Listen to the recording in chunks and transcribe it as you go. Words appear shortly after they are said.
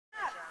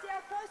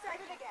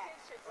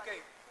Okay.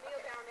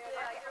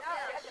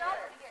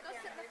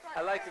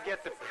 I like to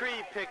get the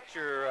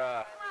pre-picture.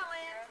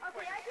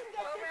 Okay, I can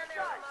get this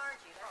club.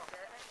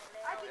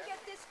 I can get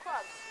this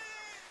club.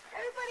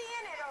 Everybody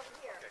in it over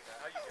here. Okay,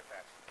 how you get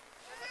that?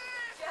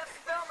 Jeff's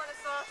filming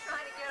us all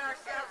trying to get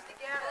ourselves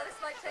together. Well,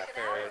 it's like taking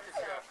hours or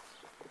so.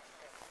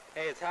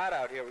 Hey, it's hot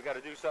out here. We got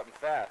to do something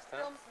fast,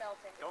 huh? Film's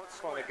melting. Don't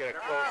just want to get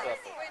a close-up.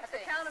 At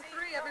the count of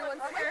 3,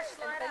 everyone's hair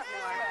slide up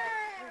more.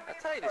 I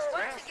tell you, this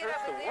grass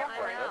hurts to walk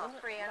right,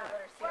 doesn't it?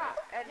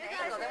 At an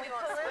angle, then we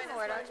won't squint as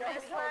much.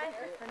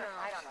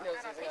 I don't know.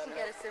 He can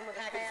get us in with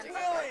a fan.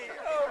 Willie!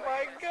 Oh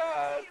my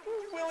God!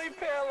 Willie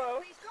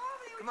Palo!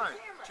 Come on,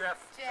 Jeff.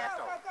 Jeff.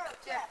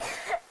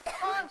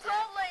 I'm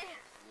totally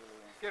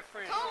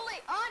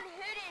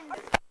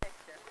unhidden.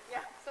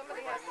 Yeah,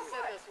 somebody has to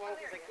sit this one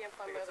because I can't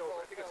find my other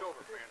I think it's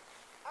over, Fran.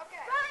 Okay.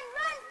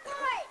 Run,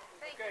 boy!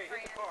 Okay,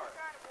 hit the car.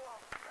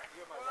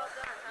 You have my Well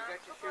done, huh? You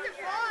got your shoes?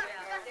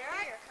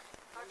 There.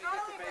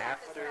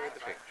 After the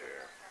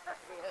picture.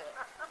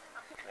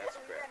 That's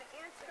great. Now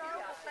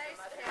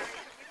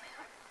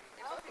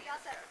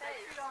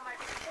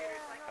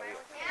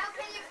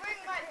can you bring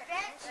my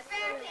bench back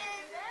in?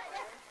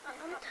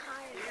 I'm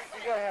tired.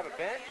 You gotta have a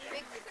bench?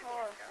 Big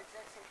guitar.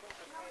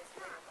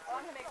 I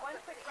want to make one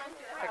quick run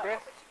to the Hi, house.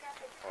 Chris.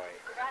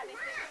 Got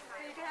anything?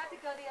 You have to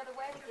go the other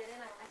way to get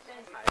in, I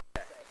think.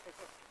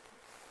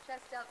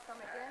 Chest out some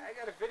again. I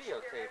got a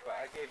videotape.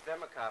 I gave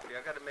them a copy.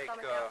 I got to make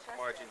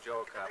Marge and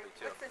Joe a copy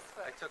too. What's this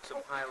for? I took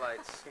some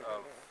highlights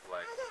of,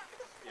 like,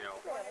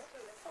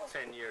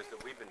 10 years that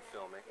we've been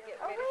filming,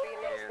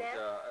 and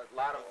a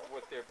lot of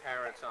with their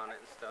parents on it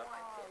and stuff.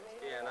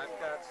 Yeah, and I've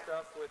got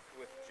stuff with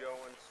Joe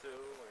and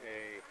Sue.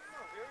 And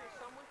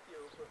some with you,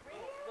 but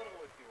little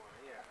with you on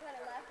it. Yeah.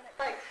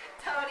 Like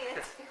Tony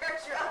and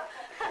Teardrop.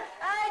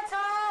 Hi,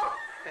 Tom!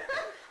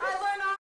 I